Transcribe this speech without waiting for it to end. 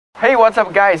Hey, what's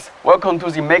up guys? Welcome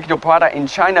to the Make Your Product in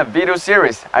China video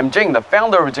series. I'm Jing, the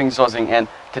founder of JingSourcing, and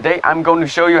today I'm going to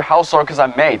show you how socks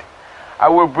are made. I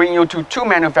will bring you to two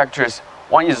manufacturers.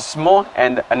 One is small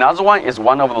and another one is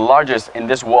one of the largest in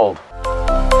this world.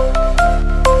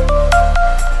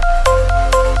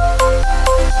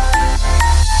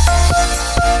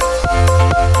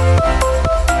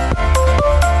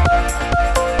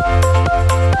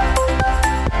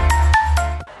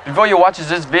 Before you watch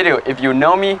this video, if you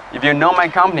know me, if you know my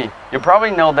company, you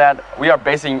probably know that we are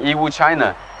based in Yiwu,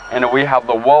 China, and we have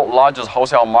the world's largest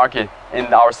wholesale market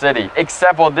in our city.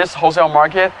 Except for this wholesale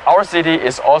market, our city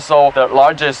is also the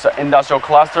largest industrial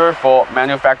cluster for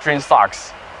manufacturing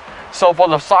socks. So for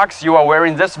the socks you are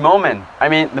wearing this moment,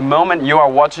 the moment you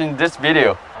are watching this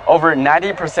video, over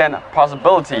 90%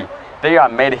 possibility they are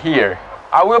made here.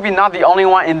 I will be not the only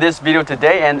one in this video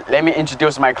today, and let me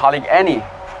introduce my colleague Annie.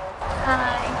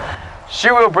 Hi. She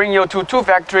will bring you to two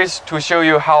factories to show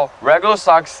you how regular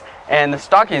socks and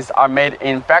stockings are made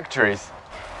in factories.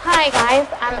 Hi guys,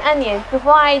 I'm Annie.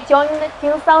 Before I joined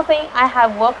JingSourcing, I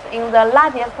have worked in the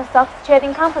largest socks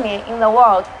trading company in the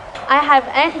world. I have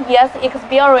 8 years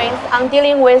experience on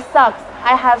dealing with socks.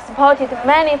 I have supported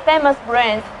many famous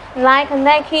brands like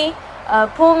Nike,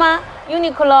 Puma,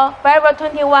 Uniqlo, Forever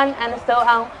 21 and so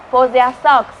on for their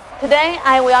socks. Today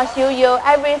I will show you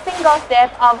every single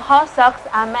step of how socks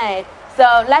are made.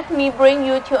 So let me bring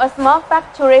you to a small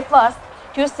factory first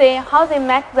to see how they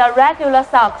make the regular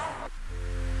socks.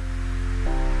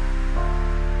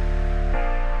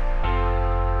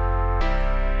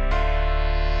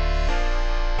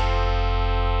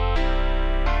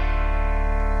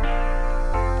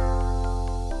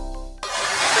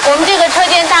我们这个车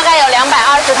间大概有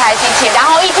220台机器，然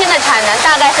后一天的产能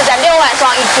大概是在6万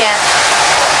双一天。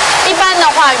一般的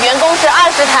话，员工是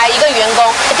20台一个员工，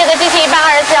这个机器一般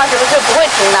24小时是不会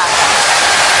停的。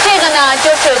这个呢就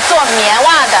是做棉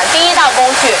袜的第一道工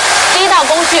序。第一道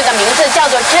工序的名字叫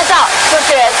做织造，就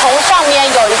是从上面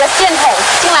有一个线筒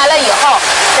进来了以后，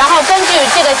然后根据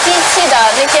这个机器的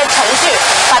那些程序，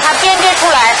把它编织出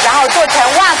来，然后做成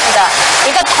袜子的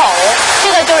一个筒。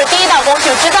这个就是第一道工序，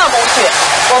织造工序。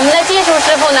我们的技术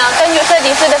师傅呢，根据设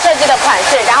计师的设计的款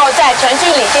式，然后在程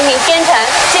序里进行编程，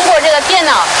经过这个电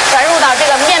脑传入到这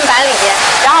个面板里面，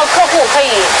然后客户可以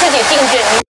自己定制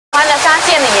你喜欢的纱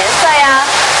线的颜色呀，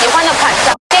喜欢的款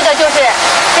式。这个就是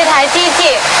这台机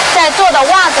器在做的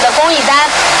袜子的工艺单。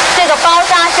这个包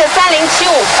纱是3075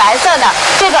白色的，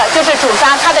这个就是主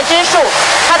纱，它的支数、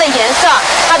它的颜色、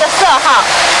它的色号。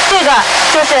这个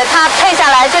就是它配下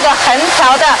来这个横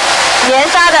条的棉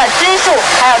纱的支数，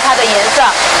还有它的颜色。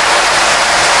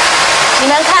你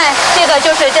们看，这个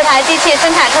就是这台机器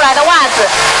生产出来的袜子。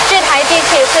这台机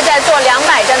器是在做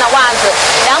200针的袜子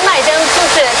，200针就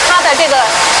是它的这个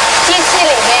机器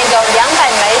里面有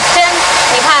200枚针。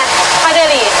你看，它这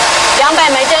里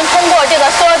200枚针通过这个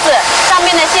梭子，上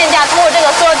面的线架通过这个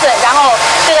梭子，然后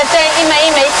这个针一枚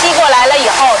一枚吸过来了以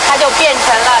后，它就变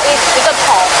成了一个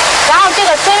筒。然后这个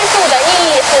针数的意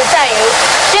义是在于，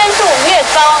针数越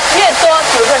高越多，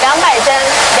比如说200针、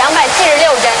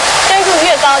276针，针数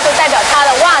越高就代表它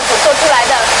的袜子做出来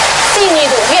的细腻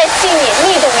度越细腻，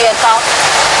密度越高。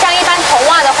像一般童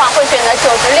袜的话，会选择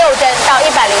96针到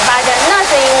108针，那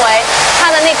是因为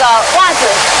它的那个袜子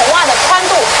童袜的宽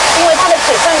度，因为它的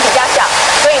尺寸比较小，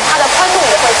所以它的宽度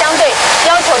也会相对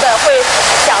要求的会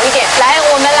小一点。来，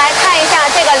我们来看一下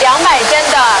这个200针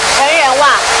的成人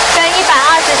袜跟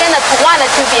120针的童袜的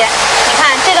区别。你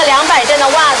看这个200针的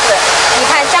袜子，你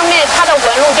看上面它的纹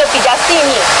路就比较细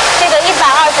腻，这个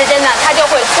120针呢它就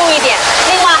会粗一点。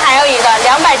另外还有一个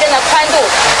200针的宽度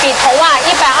比童袜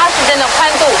120针的宽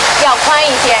度要宽一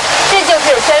些，这就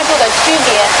是针数的区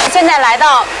别。现在来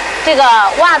到这个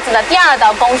袜子的第2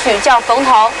道工序叫缝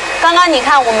头。刚刚你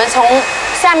看我们从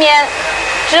下面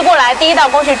织过来，第一道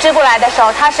工序织过来的时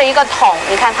候，它是一个筒，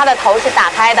你看它的头是打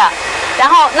开的。然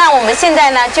后那我们现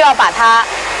在呢就要把它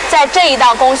在这一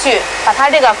道工序把它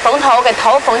这个缝头给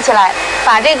头缝起来，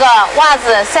把这个袜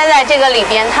子塞在这个里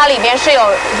边，它里边是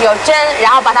有针，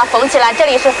然后把它缝起来，这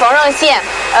里是缝纫线。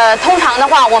通常的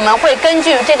话我们会根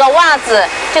据这个袜子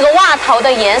这个袜头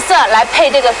的颜色来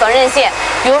配这个缝纫线。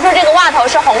比如说这个袜头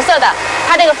是红色的，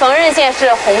它这个缝纫线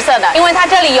是红色的，因为它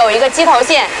这里有一个机头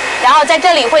线，然后在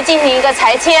这里会进行一个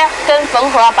裁切跟缝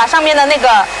合，把上面的那个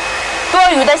多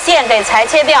余的线给裁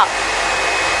切掉。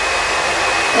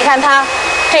你看它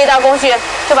这一道工序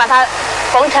就把它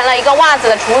缝成了一个袜子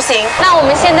的雏形。那我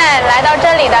们现在来到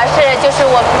这里的就是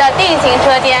我们的定型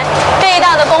车间。这一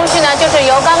道的工序呢，就是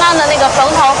由刚刚的那个缝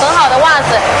头缝好的袜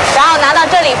子，然后拿到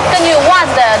这里，根据袜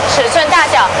子的尺寸大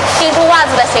小定出袜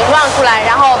子的形状出来，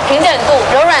然后平整度、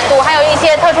柔软度，还有一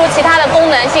些特殊其他的功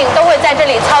能性都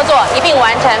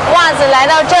程。袜子来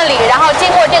到这里，然后经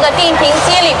过这个定型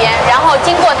机里边，然后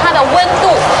经过它的温度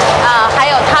还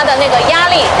有它的那个压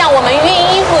力，像我们熨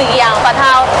衣服一样，把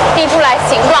它熨出来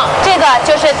形状。这个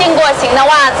就是定过型的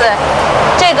袜子，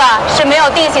这个是没有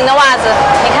定型的袜子。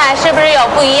你看是不是有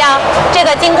不一样？这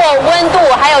个经过温度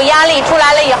还有压力出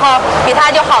来了以后，比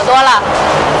它就好多了。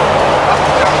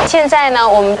现在呢，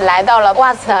我们来到了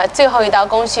袜子的最后一道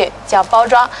工序，叫包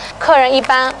装。客人一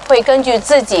般会根据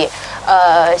自己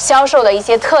销售的一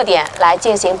些特点来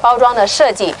进行包装的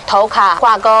设计，头卡、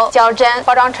挂钩、胶针，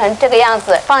包装成这个样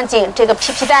子，放进这个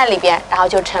PP 袋里边，然后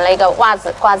就成了一个袜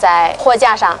子，挂在货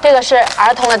架上。这个是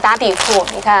儿童的打底裤，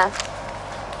你看。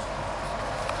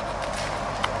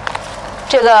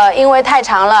这个因为太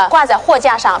长了，挂在货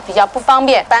架上比较不方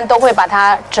便，一般都会把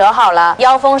它折好了，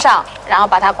腰封上，然后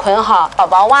把它捆好。宝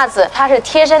宝袜子它是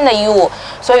贴身的衣物，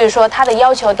所以说它的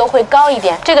要求都会高一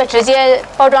点。这个直接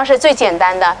包装是最简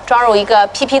单的，装入一个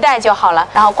PP 袋就好了，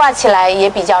然后挂起来也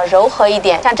比较柔和一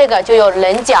点。像这个就有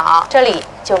棱角，这里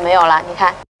就没有了，你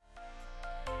看。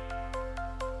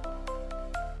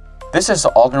This is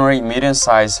an ordinary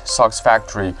medium-sized socks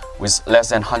factory with less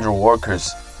than 100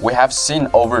 workers. We have seen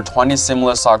over 20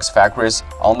 similar socks factories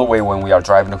on the way when we are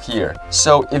driving to here.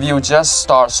 So if you just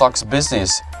start socks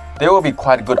business, there will be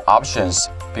quite good options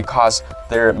because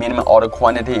their minimum order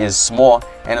quantity is small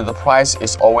and the price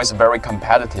is always very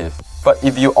competitive. But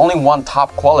if you only want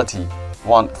top quality,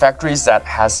 want factories that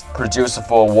has produced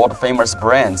for world-famous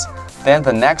brands, then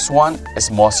the next one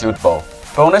is more suitable.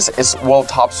 Bonus is world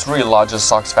top 3 largest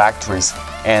socks factories,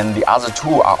 and the other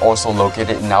 2 are also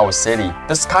located in our city.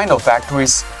 This kind of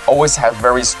factories always have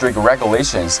very strict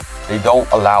regulations. They don't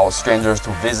allow strangers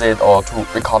to visit or to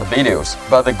record videos.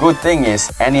 But the good thing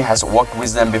is Annie has worked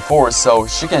with them before, so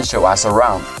she can show us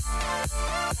around.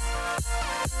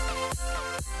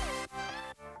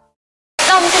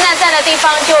 那我们现在在的地方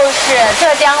就是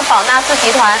浙江宝纳斯集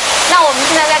团。那我们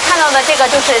现在在看到的这个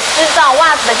就是织造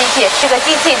袜子的机器，这个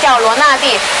机器叫罗纳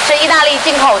蒂，是意大利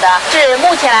进口的，是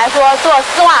目前来说做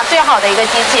丝袜最好的一个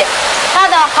机器。它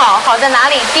的好在哪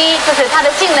里？第一就是它的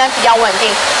性能比较稳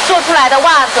定，做出来的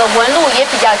袜子纹路也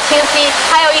比较清晰。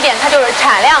还有一点，它就是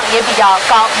产量也比较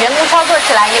高，员工操作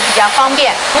起来也比较方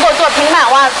便。如果做平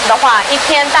板袜子的话，一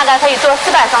天大概可以做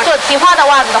400双；做提花的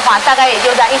袜子的话，大概也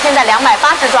就在一天在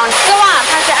280双。丝袜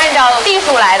它是按照地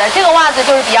数来的，这个袜子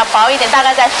就是比较薄一点，大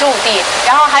概在15D，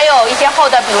然后还有一些厚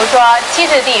的，比如说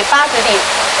70D、80D，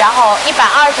然后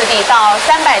120D 到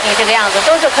300D 这个样子，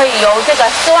都是可以由这个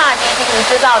丝袜机进行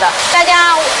织造的。大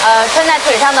家穿在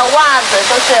腿上的袜子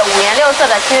都是5颜6色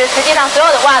的，其实实际上所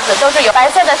有的袜子都是有白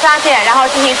色的纱线，然后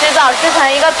进行织造，织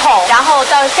成一个筒，然后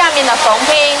到下面的缝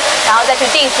拼，然后再去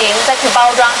定型，再去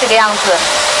包装，这个样子。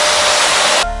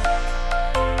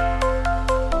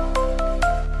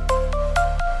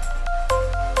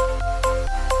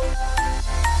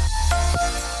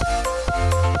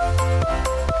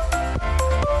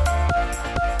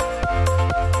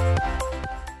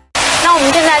我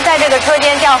们现在在这个车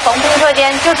间叫缝拼车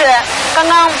间，就是刚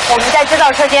刚我们在织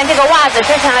造车间，这个袜子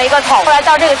织成了一个筒，后来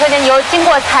到这个车间由经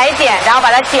过裁剪，然后把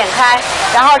它剪开，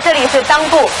然后这里是裆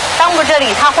部，裆部这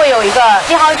里它会有一个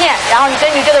记号线，然后你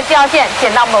根据这个记号线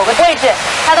剪到某个位置，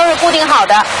它都是固定好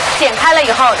的。剪开了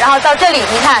以后，然后到这里，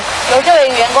你看由这位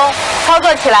员工操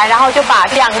作起来，然后就把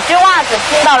2只袜子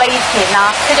拼到了一起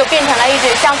呢，这就变成了一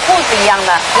只像裤子一样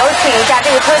的。有请一下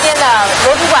这个车间的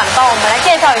罗主管帮我们来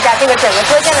介绍一下这个整个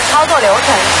车间的操作流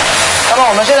程。那么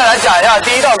我们现在来讲一下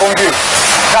第一道工具，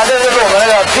看这就是我们那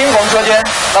个拼缝车间。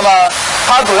那么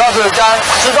它主要是将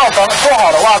织造缝做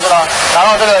好的袜子呢，然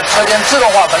后这个车间自动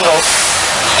化缝头，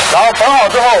然后缝好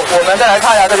之后，我们再来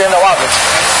看一下这边的袜子，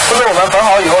这是我们缝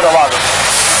好以后的袜子，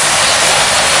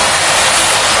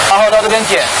然后到这边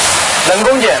剪，人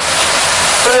工剪，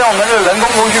这边我们是人工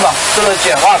工具嘛，就是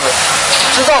剪袜子。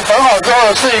织造缝好之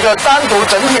后是一个单独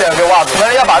整体的一个袜子，我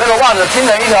们要把这个袜子拼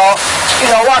成一条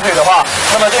袜腿的话，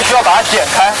那么就需要把它剪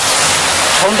开，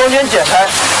从中间剪开，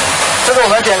这是我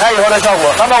们剪开以后的效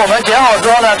果。那么我们剪好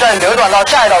之后呢，再流转到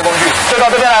下一道工具，就到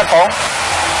这边来缝。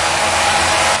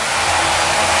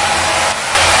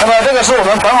那么这个是我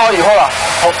们缝好以后了，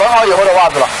缝好以后的袜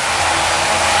子了。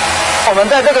我们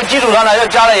在这个基础上呢，又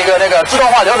加了一个那个自动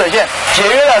化流水线，节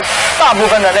约了大部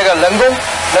分的那个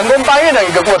人工搬运的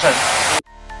一个过程。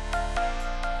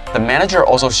The manager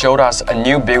also showed us a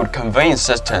new build conveyance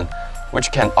system,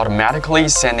 which can automatically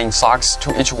sending socks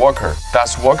to each worker.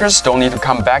 Thus, workers don't need to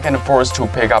come back and forth to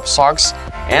pick up socks,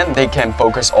 and they can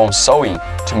focus on sewing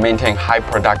to maintain high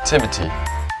productivity.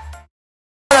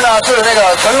 这个呢是那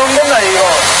个纯人工的一个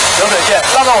流水线。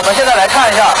那么我们现在来看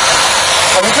一下，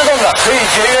我们自动的可以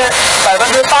节约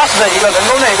80%的一个人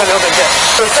工的一个流水线。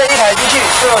就这一台机器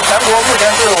是全国目前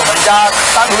是我们家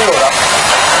单独有的。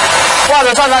袜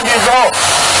子上上去之后，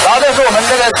然后这是我们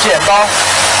这个剪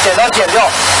刀剪掉，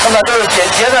那么就是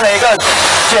节省了一个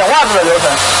剪袜子的流程。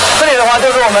这里的话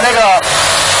就是我们那个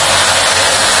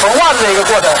缝袜子的一个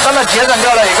过程，那么节省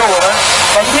掉了一个我们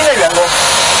缝拼的员工。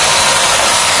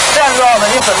这样子的话，我们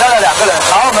已经省掉了2个人。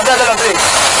然后我们在这里，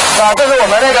这是我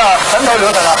们那个横头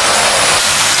流程了。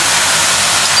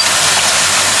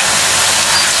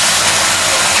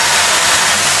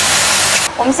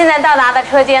我们现在到达的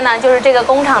车间呢，就是这个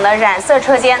工厂的染色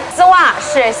车间。丝袜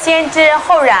是先织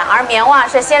后染，而棉袜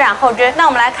是先染后织。那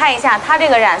我们来看一下它这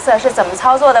个染色是怎么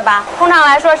操作的吧。通常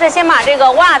来说是先把这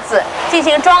个袜子进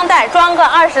行装袋，装个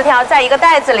20条在一个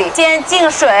袋子里，先浸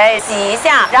水洗一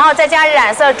下，然后再加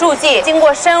染色助剂，经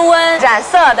过升温染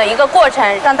色的一个过程，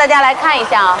让大家来看一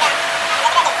下啊。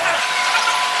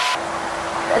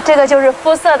这个就是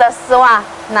肤色的丝袜，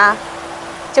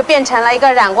就变成了一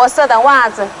个染过色的袜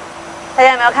子。大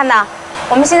家有没有看到？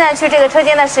我们现在去这个车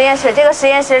间的实验室，这个实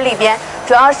验室里边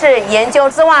主要是研究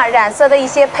丝袜染色的一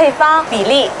些配方比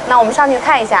例。那我们上去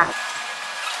看一下，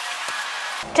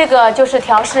这个就是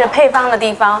调试配方的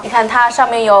地方。你看它上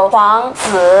面有黄、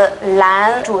紫、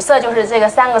蓝，主色就是这个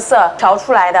3个色调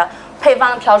出来的。配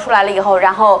方调出来了以后，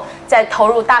然后再投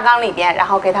入大缸里边，然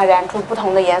后给它染出不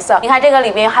同的颜色。你看这个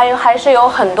里边还是有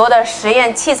很多的实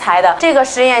验器材的。这个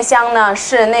实验箱呢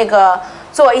是那个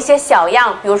做一些小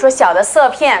样，比如说小的色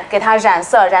片，给它染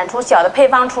色，染出小的配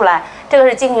方出来。这个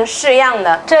是进行试样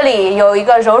的。这里有一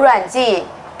个柔软剂，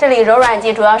这里柔软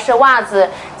剂主要是袜子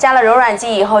加了柔软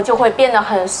剂以后就会变得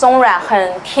很松软、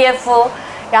很贴肤。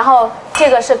然后这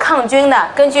个是抗菌的，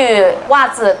根据袜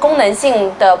子功能性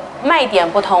的卖点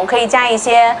不同，可以加一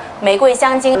些玫瑰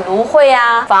香精、芦荟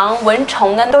啊，防蚊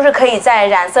虫的，都是可以在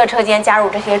染色车间加入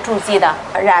这些助剂的。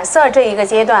染色这一个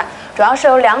阶段主要是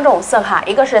有2种色卡，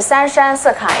一个是3山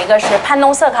色卡，一个是潘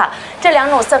东色卡。这2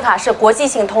种色卡是国际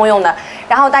性通用的。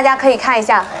然后大家可以看一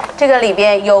下，这个里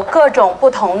边有各种不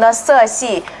同的色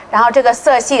系，然后这个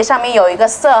色系上面有一个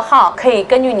色号，可以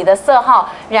根据你的色号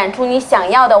染出你想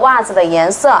要的袜子的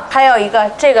颜色。还有一个，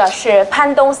这个是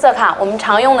潘东色卡，我们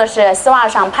常用的是丝袜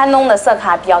上潘东的色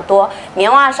卡比较多，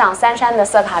棉袜上3山的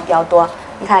色卡比较多。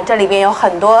你看这里边有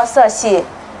很多色系，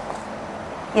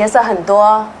颜色很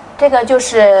多。这个就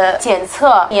是检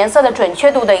测颜色的准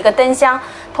确度的一个灯箱。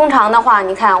通常的话，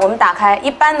你看我们打开，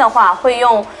一般的话会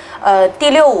用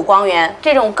第65光源，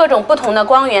这种各种不同的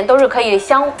光源都是可以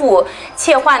相互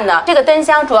切换的。这个灯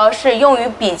箱主要是用于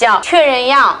比较确认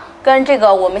样跟这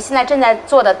个我们现在正在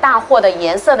做的大货的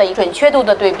颜色的准确度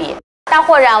的对比。大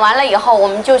货染完了以后，我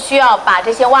们就需要把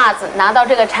这些袜子拿到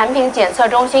这个产品检测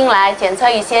中心来检测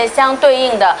一些相对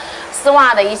应的丝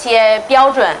袜的一些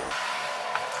标准。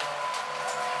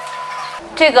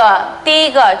这个第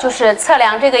一个就是测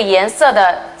量这个颜色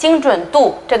的精准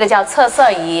度，这个叫测色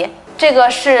仪。这个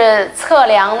是测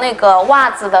量那个袜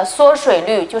子的缩水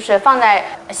率，就是放在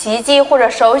洗衣机或者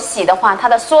手洗的话，它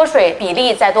的缩水比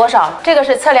例在多少。这个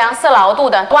是测量色牢度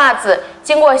的，袜子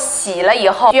经过洗了以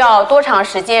后需要多长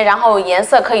时间，然后颜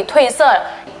色可以褪色。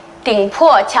顶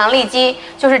破强力机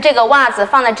就是这个袜子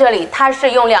放在这里，它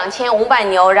是用2500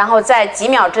牛，然后在几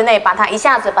秒之内把它一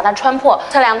下子把它穿破，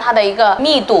测量它的一个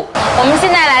密度。我们现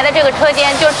在来的这个车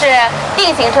间就是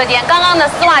定型车间，刚刚的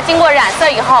丝袜经过染色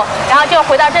以后，然后就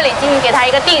回到这里进行给它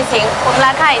一个定型。我们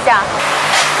来看一下，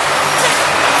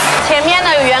前面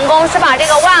的员工是把这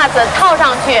个袜子套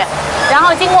上去，然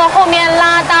后经过后面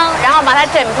拉裆，然后把它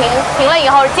整平了以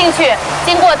后进去，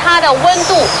经过它的温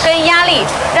度跟压力，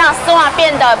让丝袜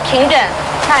变得平整。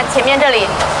看前面这里，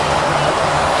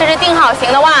这是定好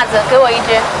型的袜子，给我一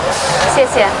只，谢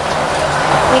谢。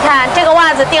你看这个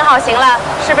袜子定好型了，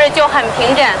是不是就很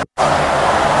平整？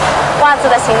袜子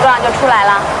的形状就出来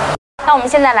了。那我们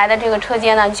现在来的这个车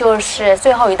间呢，就是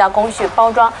最后一道工序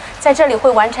包装，在这里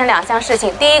会完成2项事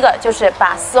情。第一个就是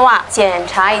把丝袜检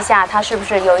查一下它是不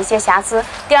是有一些瑕疵，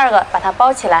第二个把它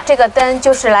包起来。这个灯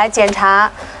就是来检查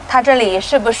它这里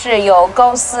是不是有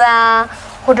钩丝啊，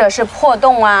或者是破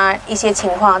洞啊一些情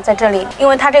况在这里。因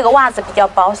为它这个袜子比较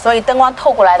薄，所以灯光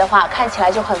透过来的话，看起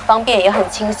来就很方便，也很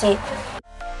清晰。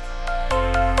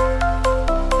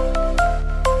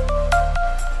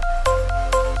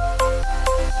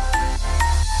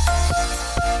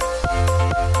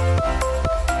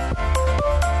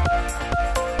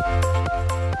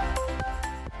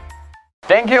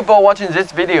Thank you for watching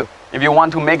this video. If you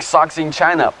want to make socks in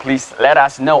China, please let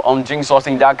us know on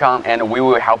JingSourcing.com and we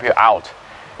will help you out.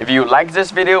 If you like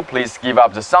this video, please give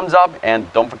up the thumbs up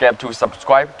and don't forget to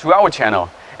subscribe to our channel.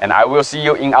 And I will see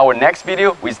you in our next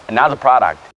video with another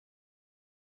product.